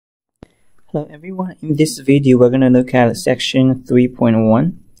Hello everyone, in this video we're going to look at section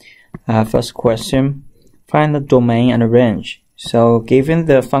 3.1. First question, find the domain and the range. So given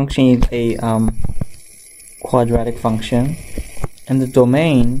the function is a quadratic function and the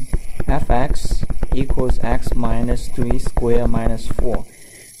domain fx equals x minus 3 squared minus 4.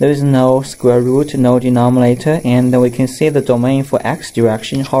 There is no square root, no denominator, and we can see the domain for x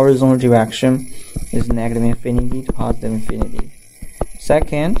direction, horizontal direction, is negative infinity to positive infinity.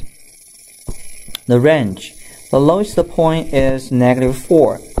 Second, the range. The lowest point is negative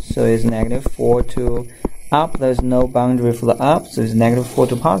 4. So it's negative 4 to up. There's no boundary for the up. So it's negative 4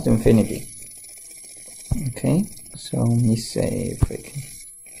 to positive infinity. Okay. So let me say if we can.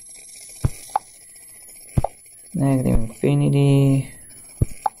 Negative infinity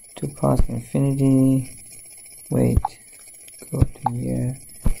to positive infinity. Wait. Go to here.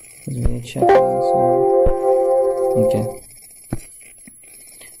 Really checking. So. Okay.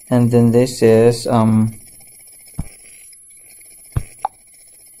 And then this is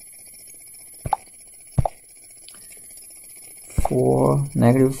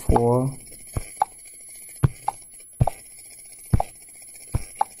negative 4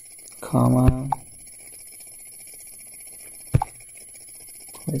 comma,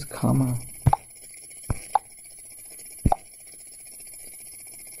 what is comma?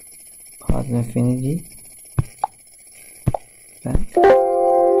 Positive infinity back.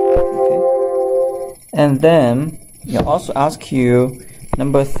 And then it also ask you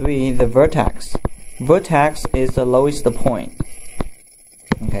number 3, the vertex. Vertex is the lowest point.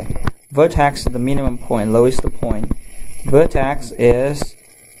 Okay, vertex is the minimum point, lowest point. Vertex is,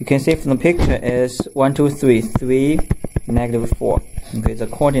 you can see from the picture, is 1, 2, 3, 3, negative 4. Okay, the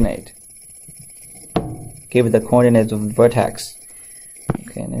coordinate. Give the coordinate of the vertex.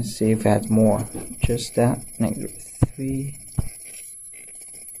 Okay, let's see if it has more. Just that, negative 3.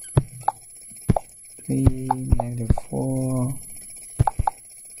 Negative 4.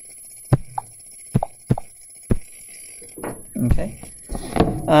 Okay,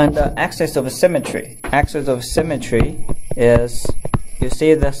 and the axis of symmetry. Axis of symmetry is, you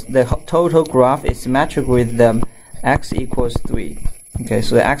see this, the total graph is symmetric with the x equals 3. Okay,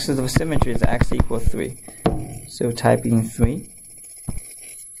 so the axis of symmetry is x equals 3. So type in 3.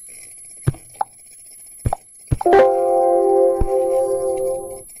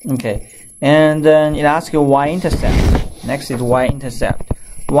 Okay. And then it asks you y-intercept. Next is y-intercept.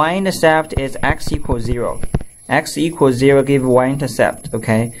 Y-intercept is x equals 0. X equals 0 give y-intercept.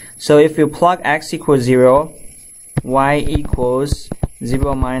 Okay. So if you plug x equals 0, y equals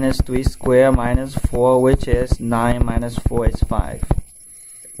 0 minus 3 squared minus 4, which is 9 minus 4 is 5.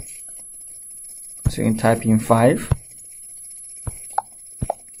 So you can type in 5.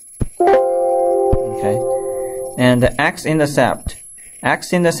 Okay. And the x-intercept.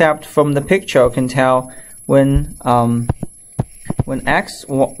 X-intercept from the picture can tell when y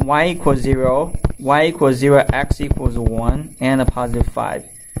equals 0, x equals 1, and a positive 5.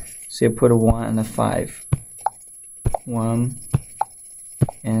 So you put a 1 and a 5. 1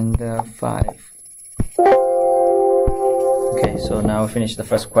 and 5. Okay, so now we finish the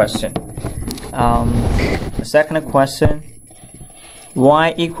first question. The second question,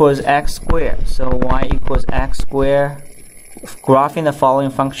 y equals x squared. So y equals x squared. Graphing the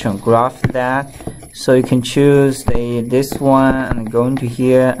following function, graph that, so you can choose this one and go into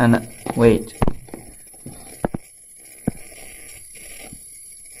here and wait.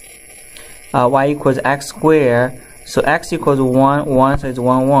 Y equals x squared, so x equals 1, 1, so it's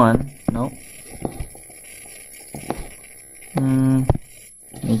 1, 1. No.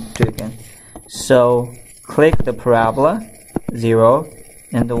 Let me do it again. So click the parabola, 0,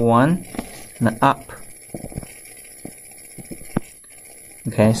 and the 1, and up.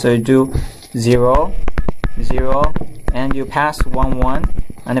 Okay, so you do 0, 0, and you pass 1, 1,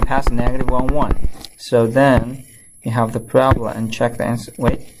 and you pass negative 1, 1. So then you have the parabola and check the answer.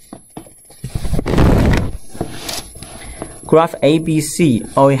 Wait. Graph ABC.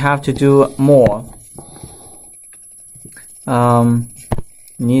 Oh, you have to do more. You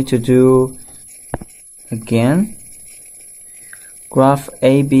need to do again. Graph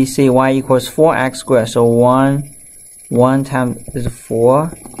ABC. Y equals 4x squared. So 1 times is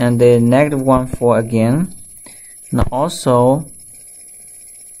 4, and then negative 1, 4 again. And also,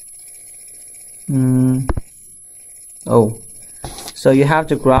 so you have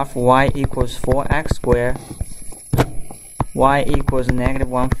to graph y equals 4x squared, y equals negative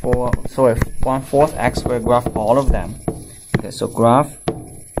 1/4 x squared, graph all of them. Okay, so graph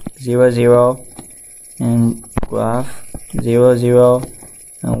 0, 0, and graph 0, 0,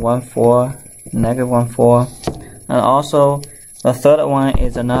 and 1, 4, negative 1, 4. And also The third one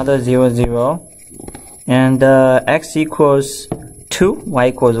is another 0, 0. And x equals 2, y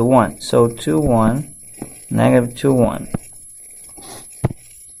equals 1. So 2, 1, negative 2, 1.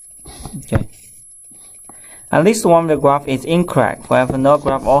 Okay. At least one of the graph is incorrect. For example, no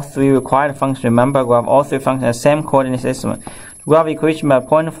graph all three required functions. Remember, graph all three functions have the same coordinate system. Graph equation by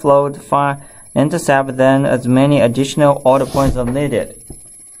point float, find intercept, then as many additional order points are needed.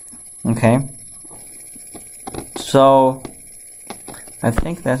 Okay. So I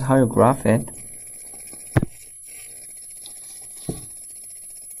think that's how you graph it.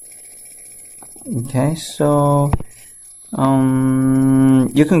 Okay, so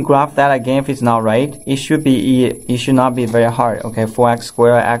you can graph that again if it's not right. It should not be very hard. Okay, 4x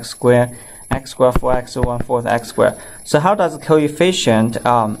squared, x squared, 4x, 1/4 x squared. So how does the coefficient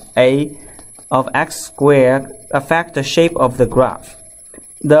a of x squared affect the shape of the graph?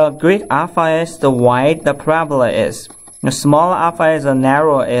 The greater alpha is, the wide the parabola is. The smaller alpha is, the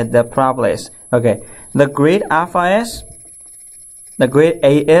narrower the parabola is. Okay, the greater alpha is, the greater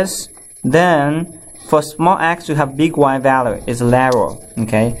a is, then for small x you have big y value is narrow.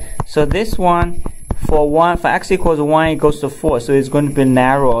 Okay, so this one for x equals 1 it goes to 4, so it's going to be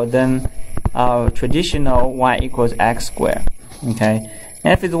narrower than traditional y equals x squared. Okay,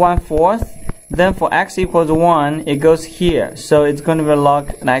 and if it's 1/4, then for x equals 1 it goes here, so it's going to be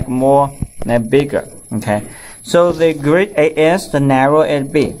like more like bigger. Okay, so the greater a is, the narrower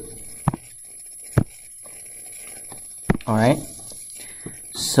it be. Alright,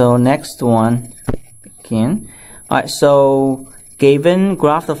 so next one again. Alright, so given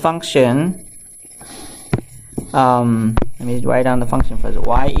graph the function, let me write down the function first.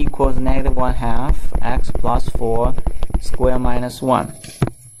 Y equals negative 1/2 x plus 4 square minus 1.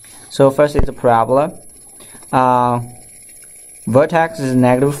 So first is a parabola. Vertex is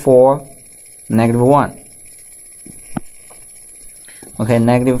negative 4, negative 1. Okay,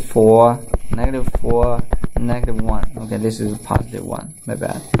 negative 4, negative 4, negative 1. Okay, this is positive 1. My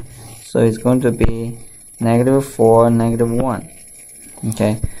bad. So it's going to be negative 4, negative 1.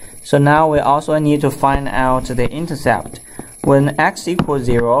 Okay. So now we also need to find out the intercept. When x equals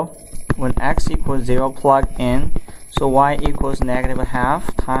 0, plug in. So y equals negative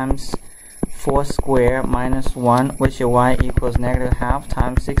 1/2 times 4 squared minus 1, which is y equals negative 1/2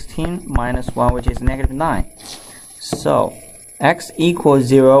 times 16 minus 1, which is negative 9. So x equals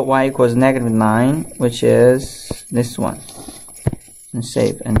 0, y equals negative 9, which is this one. And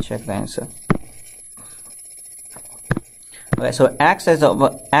save and check the answer. Okay, so x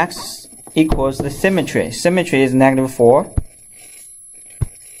equals the symmetry. Symmetry is negative 4.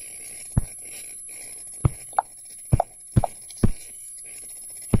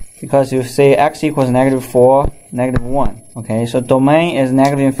 Because you say x equals negative 4, negative 1. Okay, so domain is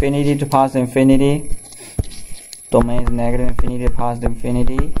negative infinity to positive infinity. Domain is negative infinity to positive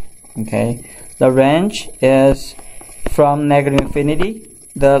infinity. Okay, the range is from negative infinity.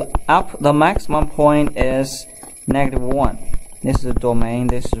 The maximum point is negative 1. This is the domain,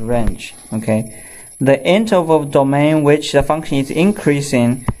 this is range. Okay, the interval of domain which the function is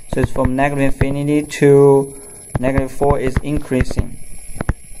increasing, so it's from negative infinity to negative 4 is increasing.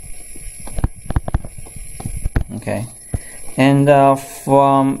 Okay, and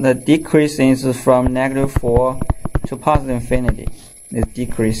from the decreasing is from negative 4 to positive infinity. It's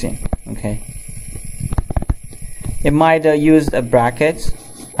decreasing. Okay, it might use a bracket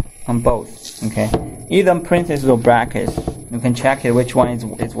on both. Okay, either parentheses or brackets. You can check it which one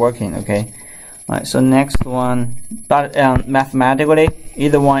is working. Okay, alright. So next one, but mathematically,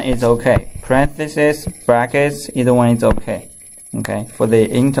 either one is okay. Parentheses, brackets, either one is okay. Okay, for the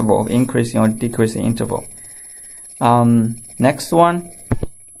interval, increasing or decreasing interval. Next one,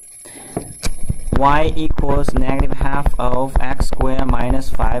 y equals negative 1/2 of x squared minus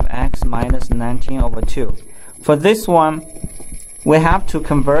 5x minus 19/2. For this one, we have to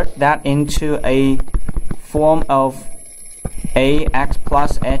convert that into a form of ax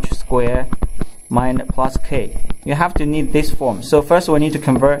plus h squared minus plus k. You have to need this form. So first we need to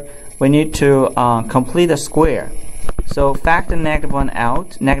convert. We need to complete the square. So factor negative 1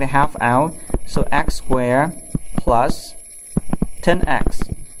 out, negative 1/2 out. So x squared plus 10x.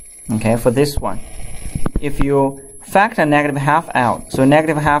 Okay, for this one. If you factor negative 1/2 out, so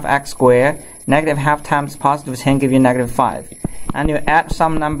negative 1/2 x squared, negative 1/2 times positive 10 give you negative 5. And you add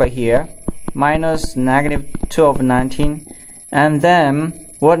some number here, minus negative 2/19. And then,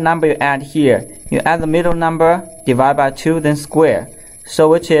 what number you add here? You add the middle number, divide by 2, then square. So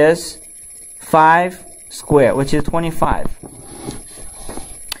which is 5 squared, which is 25.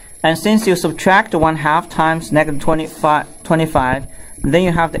 And since you subtract 1/2 times negative 25, then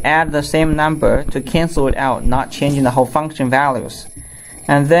you have to add the same number to cancel it out, not changing the whole function values.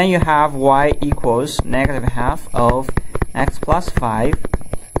 And then you have y equals -half of x plus 5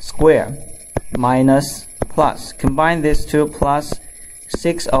 squared minus plus. Combine these two plus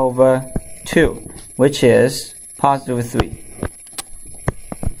 6 over 2, which is positive 3.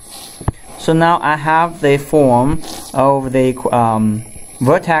 So now I have the form of the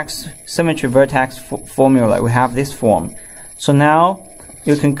vertex symmetry vertex formula. We have this form. So now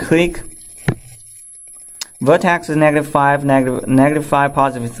you can click vertex is -5, -5,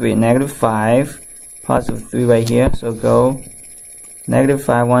 positive 3, -5, positive 3 right here. So go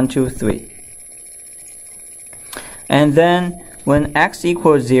 -5, 1, 2, 3. And then when x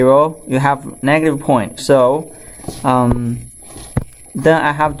equals 0, you have negative point. So then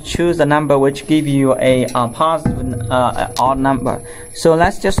I have to choose a number which give you a positive odd number. So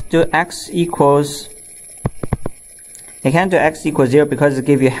let's just do x equals, you can't do x equals 0 because it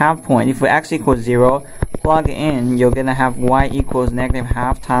gives you half point. If x equals 0, plug in, you're gonna have y equals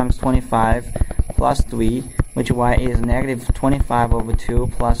 -half times 25 plus 3, which y is -25 over 2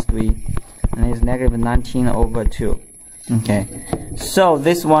 plus 3, and is -19 over 2. Okay, so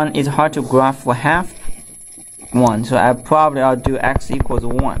this one is hard to graph for half one, so I'll do x equals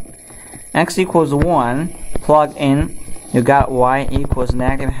 1. X equals 1, plug in, you got y equals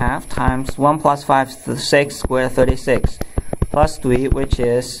 -half times 1 plus 5, 6 squared, 36, plus 3, which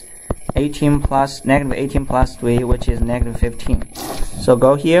is 18 plus -18 plus 3, which is -15. So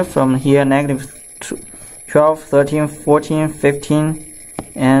go here, from here, -12, 13, 14, 15,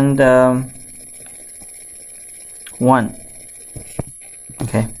 and 1.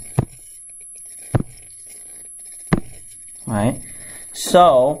 Okay. Alright.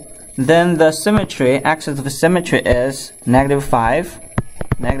 So then the symmetry, axis of symmetry is -5,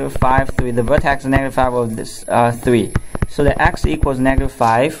 -5, 3. The vertex is -5 of this 3. So the x equals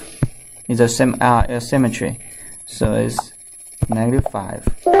 -5 is a symmetry. So it's -5.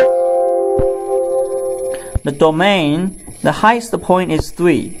 The domain, the highest point is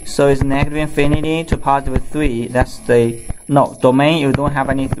 3. So it's -infinity to positive 3. That's the domain. You don't have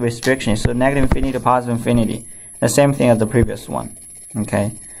any restrictions. So -infinity to positive infinity. The same thing as the previous one.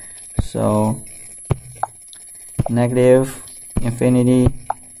 Okay. So -infinity,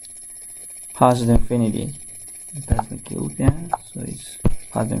 positive infinity. It doesn't go there, so it's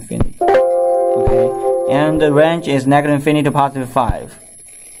positive infinity. Okay, and the range is -infinity to positive 5.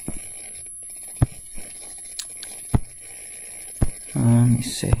 Let me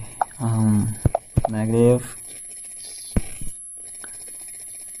see. Negative.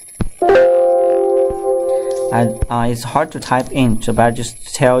 It's hard to type in, so but I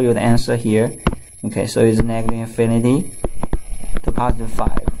just tell you the answer here. Okay, so it's -infinity to positive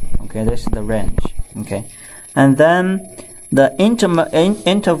 5. Okay, this is the range. Okay, and then the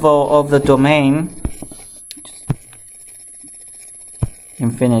interval of the domain,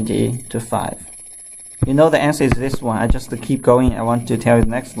 infinity to 5. You know the answer is this one. I just keep going. I want to tell you the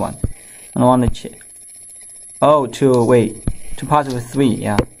next one. I don't want to check. Oh, to positive 3.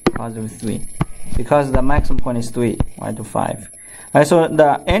 Yeah, positive 3. Because the maximum point is 3, right, to 5. Alright, so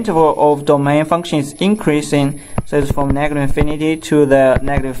the interval of domain function is increasing, so it's from -infinity to the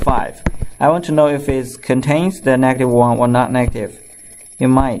 -5. I want to know if it contains the -1 or not negative. It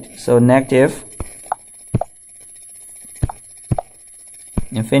might. So negative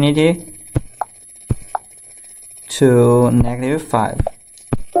infinity to -5.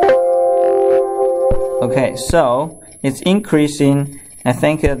 Okay, so it's increasing. I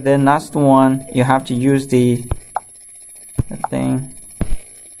think the last one you have to use the thing.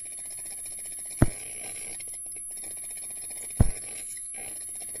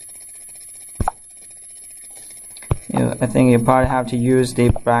 I think you probably have to use the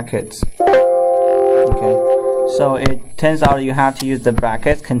brackets. Okay, so it turns out you have to use the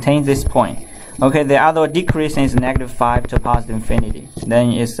brackets contain this point. Okay, the other decreasing is -5 to positive infinity.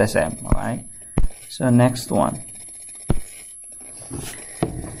 Then it's the same. All right. So next one.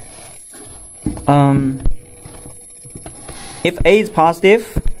 If A is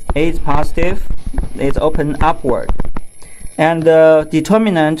positive, it's open upward, and the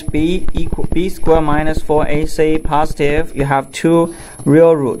determinant B squared minus 4AC positive. You have two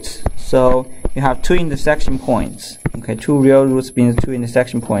real roots, so you have two intersection points. Okay, two real roots means two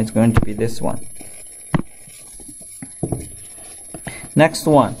intersection points. Going to be this one. Next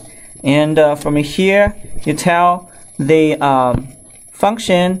one, and from here you tell the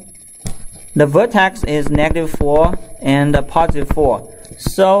function. The vertex is -4 and positive 4.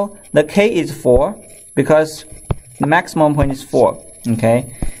 So the k is 4 because the maximum point is 4.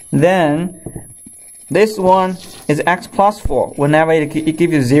 Okay. Then This one is x plus 4 whenever it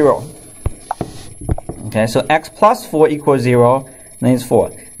gives you 0. Okay, so x plus 4 equals 0, then it's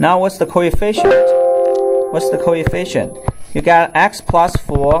 4. Now what's the coefficient? What's the coefficient? You got x plus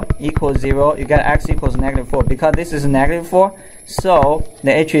 4 equals 0, you got x equals negative 4. Because this is negative 4, so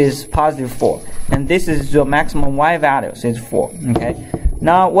the h is positive 4. And this is your maximum y value, so it's 4. Okay.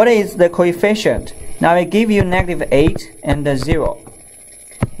 Now what is the coefficient? Now it gives you negative 8 and the 0.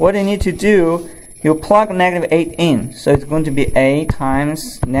 What you need to do, you plug negative 8 in. So it's going to be a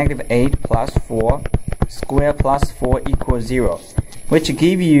times negative 8 plus 4 square plus 4 equals 0. Which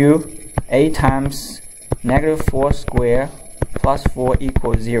give you a times negative 4 square plus 4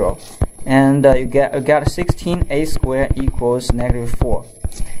 equals 0. And you got 16a squared equals negative 4.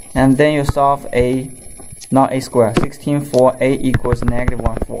 And then you solve a, not a square, 16 for a equals negative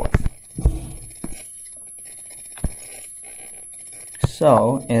 1/4.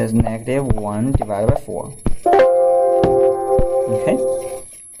 So is negative 1 divided by 4. Okay.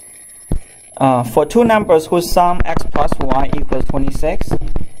 For two numbers whose sum x plus y equals 26,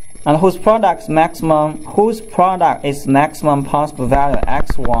 and whose product is maximum possible value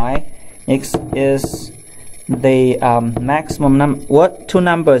x, y, x is the maximum number. What two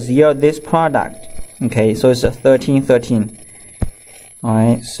numbers yield this product? Okay, so it's a 13, 13.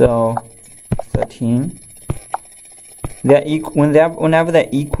 Alright, so 13. They're whenever they're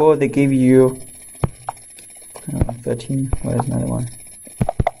equal, they give you 13. Where's another one?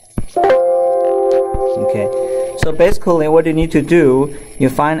 Okay, so basically what you need to do, you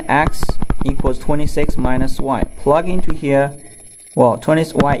find x equals 26 minus y. Plug into here, well,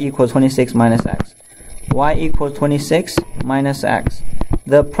 y equals 26 minus x. Y equals 26 minus x.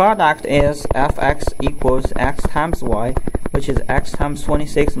 The product is fx equals x times y, which is x times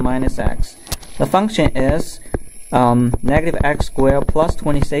 26 minus x. The function is negative x squared plus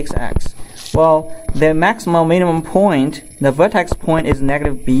 26x. Well, the maximum minimum point, the vertex point is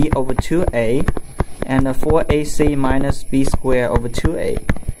negative b over 2a, and the 4ac minus b squared over 2a.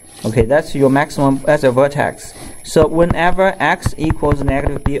 Okay, that's your maximum as a vertex. So whenever x equals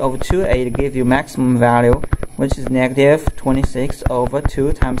negative b over 2a, it gives you maximum value, which is negative 26 over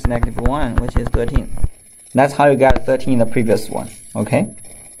 2 times negative 1, which is 13. That's how you got 13 in the previous one. Okay?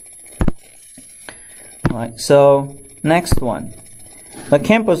 Alright, so next one. The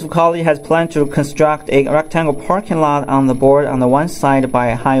campus of college has planned to construct a rectangle parking lot on the board on the one side by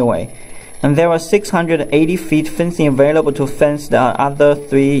a highway. And there are 680 feet fencing available to fence the other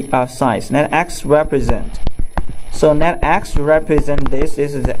three sides. Net x represent. So net x represent this.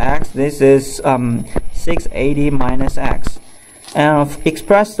 This is x. This is 680 minus x. And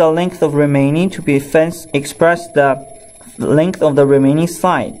express the length of remaining to be fenced. Express the length of the remaining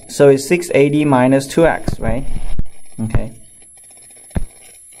side. So it's 680 minus 2x, right? Okay.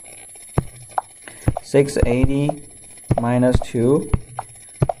 680 minus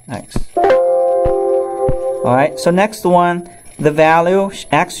 2x. Alright, so next one, the value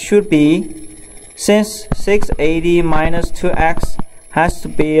x should be, since 680 minus 2x has to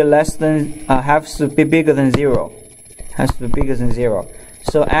be less than, has to be bigger than 0. Has to be bigger than 0.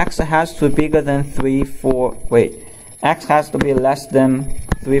 So x has to be bigger than x has to be less than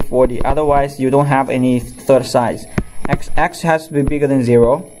 340. Otherwise, you don't have any third sides. X has to be bigger than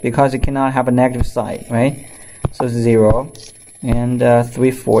 0 because it cannot have a negative side, right? So 0 and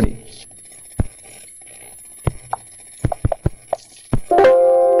 340.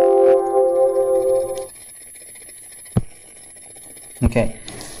 Okay,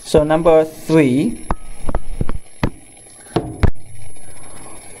 so number 3.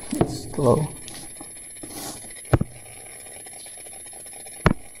 It's slow.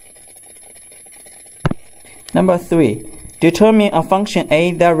 Number 3. Determine a function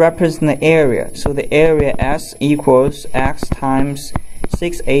a that represents the area. So the area S equals x times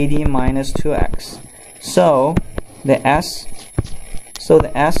 680 minus 2x. So the S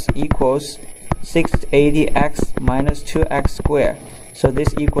equals 680x minus 2x squared. So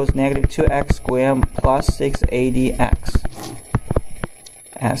this equals negative 2x squared plus 680x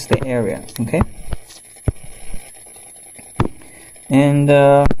as the area. Okay. And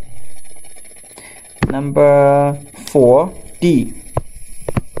number 4, D.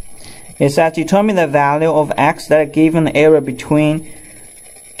 It says determine the value of x that is given the area between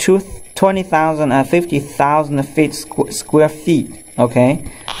 20,000 and 50,000 square feet. Okay,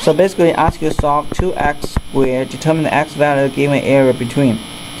 so basically ask you to solve 2x squared, determine the x value given area between.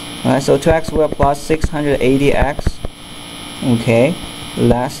 Alright, so 2x squared plus 680x, okay,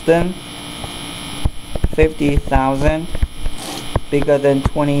 less than 50,000, bigger than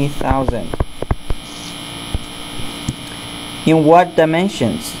 20,000. In what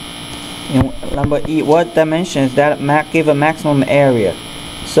dimensions? In number E, what dimensions that give a maximum area?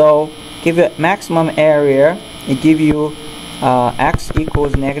 So give a maximum area, it give you x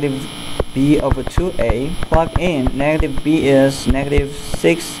equals negative b over 2a. Plug in, negative b is negative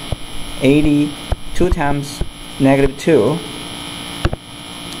 680, 2 times negative 2,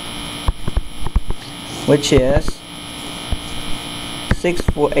 which is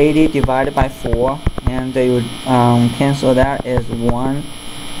 680 divided by 4, and they would cancel that is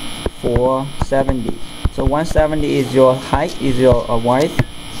 470. So 170 is your height, is your width.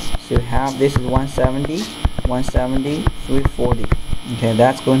 So you have this is 170, 170, 340. Okay,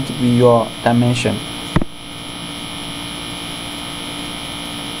 that's going to be your dimension.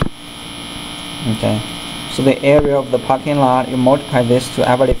 Okay, so the area of the parking lot, you multiply this to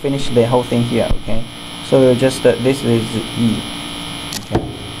actually finish the whole thing here. Okay, so you just this is E. Okay.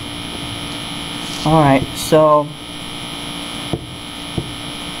 All right, so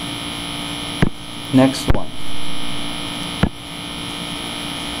next one,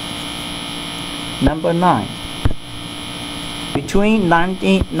 number 9. Between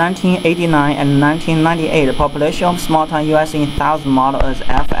 1989 and 1998, the population of small-town U.S. in 1000 model as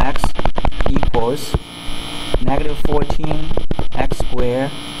fx equals negative 14x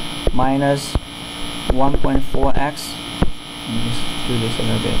squared minus 1.4x. Let me just do this a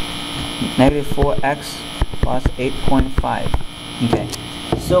little bit. Negative 4x plus 8.5. Okay.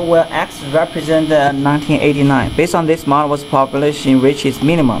 So where x represents 1989, based on this model, was population reaches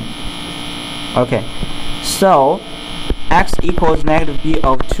minimum. Okay. So x equals negative b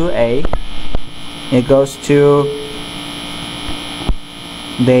of 2a. It goes to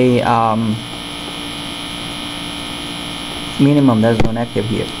the minimum. There's no negative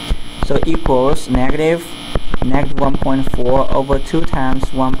here. So equals negative 1.4 over 2 times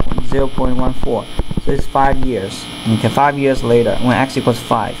 0.14. So it's 5 years. Okay, 5 years later when x equals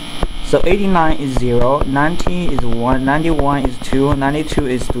 5. So 89 is 0, 90 is 1, 91 is 2, 92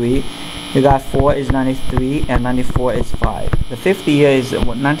 is 3. You got 4 is 93, and 94 is 5. The 50th year is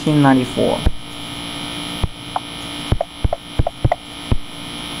 1994.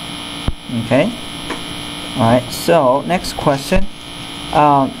 Okay. Alright, so next question.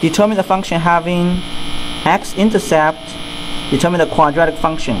 Determine the function having x-intercept. Determine the quadratic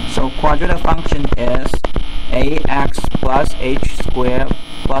function. So quadratic function is ax plus h squared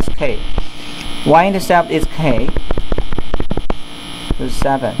plus k. Y-intercept is k. So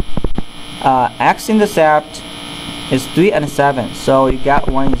 7. X-intercept is 3 and 7. So you got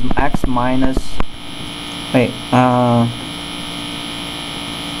one is x minus.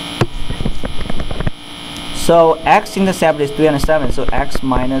 So x-intercept is 3 and 7. So x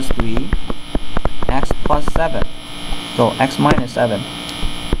minus 3, x plus 7. So x minus 7.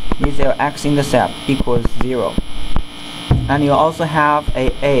 These are x-intercept equals 0. And you also have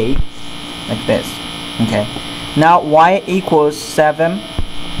a like this. Okay. Now y equals 7.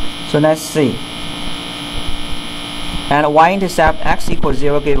 So let's see. And y-intercept x equals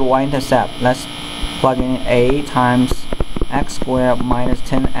 0 give y-intercept. Let's plug in a times x squared minus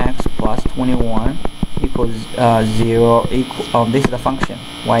 10x plus 21 equals 0. This is the function.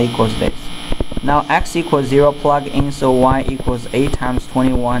 Y equals this. Now x equals 0, plug in, so y equals 8 times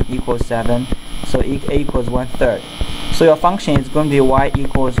 21 equals 7. So a equals 1/3. So your function is going to be y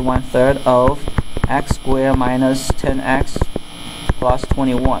equals 1/3 of x squared minus 10x plus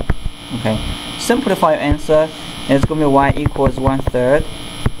 21. Okay. Simplify your answer. It's going to be y equals 1/3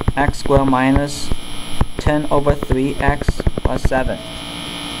 x squared minus 10 over 3x plus 7.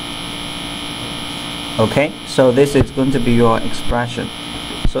 Okay. So this is going to be your expression.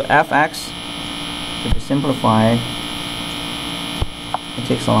 So fx to be simplified. It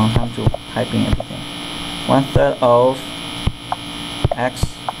takes a long time to type in everything. 1/3 of x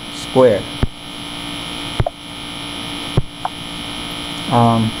squared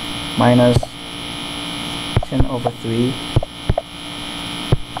minus 10 over 3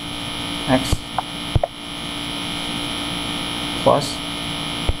 x plus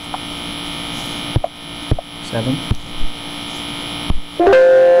 7.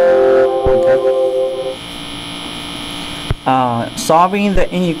 Solving the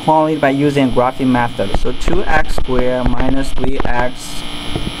inequality by using a graphing method. So 2x squared minus 3x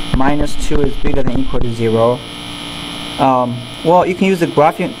minus 2 is bigger than or equal to 0. Well, you can use the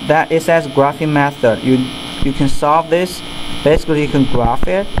graphing, that it says graphing method. You can solve this. Basically, you can graph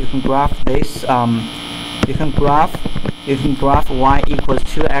it. You can graph this. You can graph y equals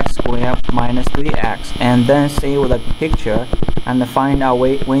 2x squared minus 3x, and then see with a picture and find out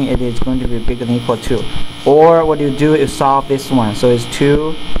when it is going to be bigger than or equal to. Or what you do is solve this one. So it's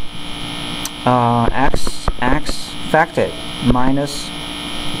 2 x factored minus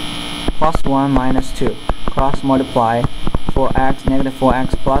plus 1 minus 2. Cross multiply 4x, negative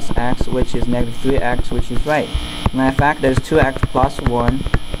 4x plus x, which is negative 3x, which is right. Matter of fact, there's 2x plus 1,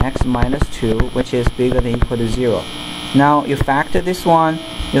 x minus 2, which is bigger than or equal to 0. Now you factor this one,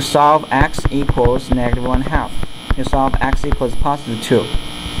 you solve x equals negative 1/2. You solve x equals positive 2.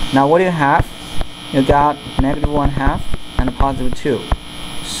 Now what do you have? You got negative 1/2 and positive 2.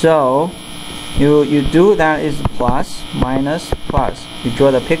 So you do that is plus, minus, plus. You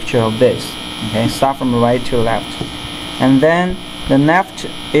draw the picture of this. Okay, start from right to left. And then the left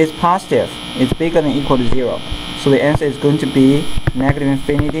is positive. It's bigger than or equal to 0. So the answer is going to be negative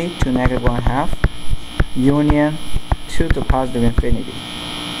infinity to negative 1/2 union 2 to positive infinity.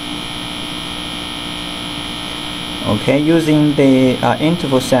 Okay, using the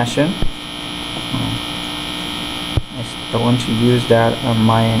interval section, I want to use that on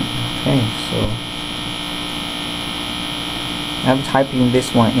my, okay, so I'm typing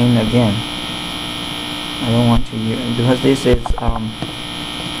this one in again. I don't want to use, because this is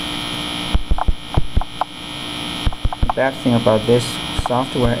the bad thing about this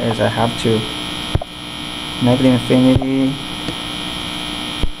software is I have to negative infinity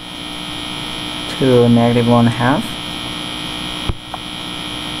to negative 1/2,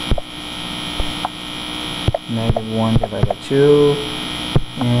 negative 1 divided by 2,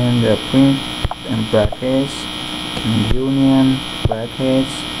 and the print and brackets and union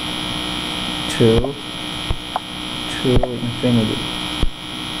brackets to infinity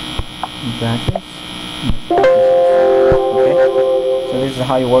brackets. Okay, so this is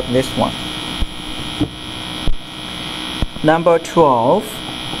how you work this one. Number 12.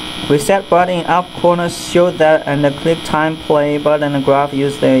 Reset button in up corner show that, and the click time play button and graph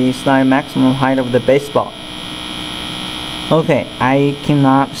use the slide maximum height of the baseball. Okay, I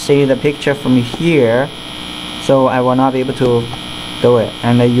cannot see the picture from here, so I will not be able to do it,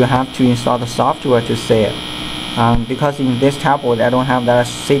 and you have to install the software to see it. Because in this tablet I don't have that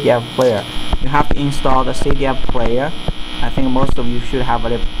CDF player. You have to install the CDF player. I think most of you should have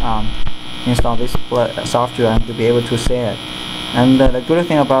install this software and to be able to see it. And the good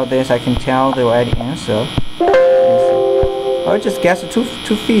thing about this, I can tell the right answer. I just guessed 2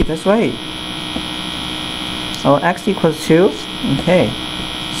 feet. That's right. Oh, x equals 2. Okay.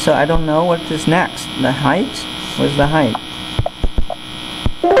 So I don't know what is next. The height. What's the height?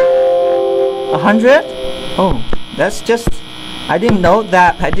 100. Oh, that's just. I didn't know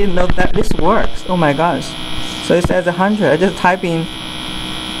that. This works. Oh my gosh. So it says 100. I just type in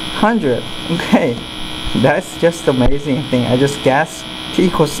 100. Okay. That's just amazing thing. I just guessed t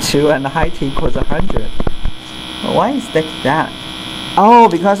equals 2 and the height equals 100. Why is that? Oh,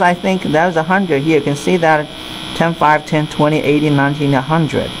 because I think there's 100 here. You can see that 10, 5, 10, 20, 80, 90,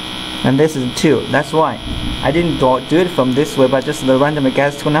 100. And this is 2. That's why. I didn't do it from this way, but just the randomly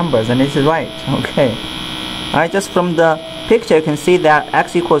guess 2 numbers, and this is right. Okay. Alright, just from the picture you can see that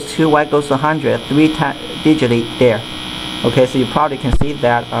x equals 2, y goes to 100, 3 digitally there. Okay, so you probably can see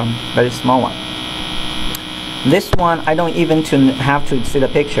that very small one. This one I don't even have to see the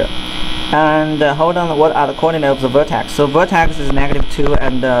picture. And hold on, what are the coordinates of the vertex? So vertex is negative 2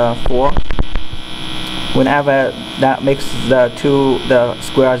 and 4. Whenever that makes the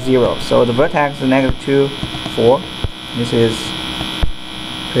square 0. So the vertex is negative 2, 4. This is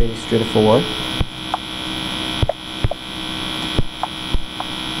pretty straightforward.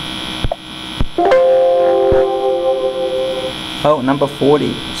 Oh, number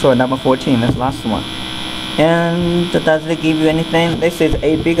 40. Sorry, number 14. That's the last one. And does it give you anything? This is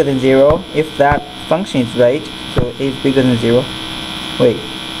a bigger than 0 if that function is right. So a is bigger than 0. Wait.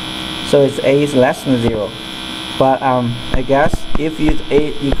 So it's a is less than 0. But I guess if you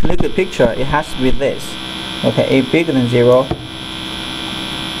click the picture, it has to be this. Okay, a bigger than 0.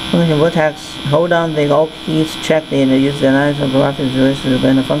 Okay, vertex. Hold on the all keys checked in. Use the analysis of graphics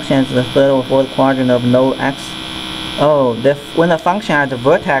when the function has the third or fourth quadrant of node x. Oh, when the function has the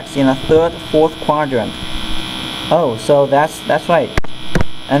vertex in the third, fourth quadrant. Oh, so that's right.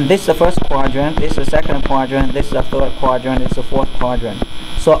 And this is the first quadrant, this is the second quadrant, this is the third quadrant, this is the fourth quadrant.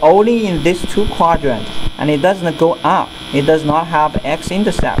 So only in these 2 quadrants, and it doesn't go up. It does not have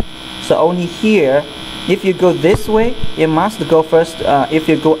x-intercept. So only here, if you go this way, it must go first. If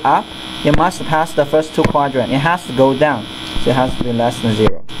you go up, it must pass the first 2 quadrants. It has to go down, so it has to be less than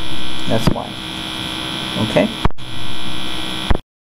 0. That's why. Okay.